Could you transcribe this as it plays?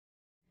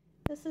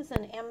This is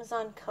an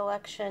Amazon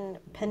collection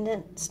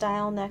pendant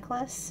style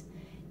necklace.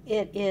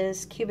 It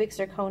is cubic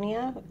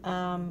zirconia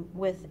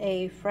with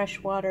a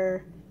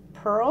freshwater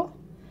pearl.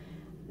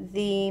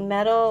 The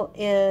metal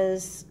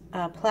is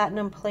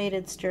platinum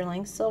plated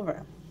sterling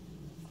silver.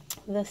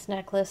 This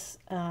necklace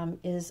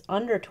is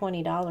under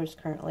 $20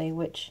 currently,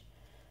 which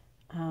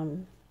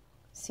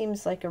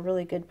seems like a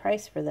really good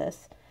price for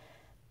this.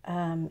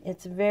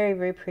 It's very,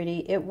 very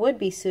pretty. It would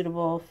be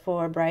suitable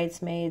for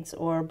bridesmaids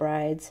or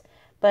brides,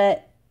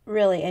 but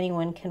really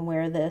anyone can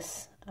wear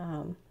this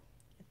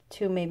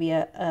to maybe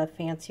a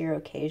fancier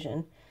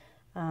occasion.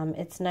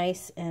 It's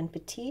nice and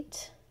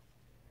petite,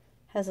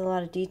 has a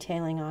lot of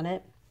detailing on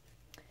it.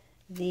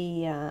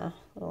 Well,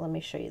 let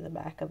me show you the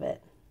back of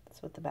it.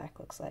 That's what the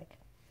back looks like.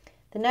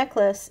 The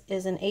necklace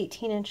is an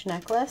 18-inch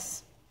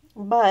necklace,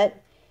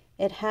 but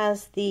it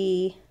has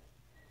the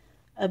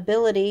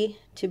ability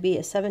to be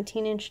a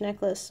 17-inch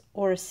necklace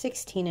or a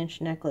 16-inch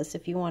necklace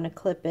if you want to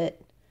clip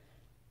it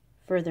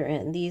further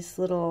in. These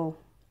little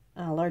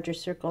larger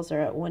circles are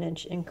at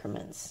 1-inch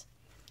increments,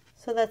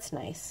 so that's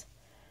nice.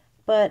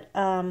 But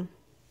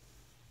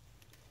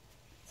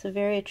it's a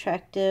very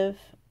attractive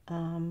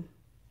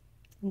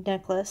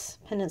necklace,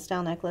 pendant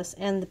style necklace,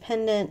 and the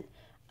pendant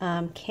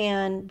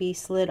can be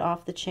slid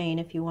off the chain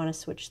if you want to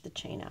switch the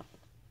chain out.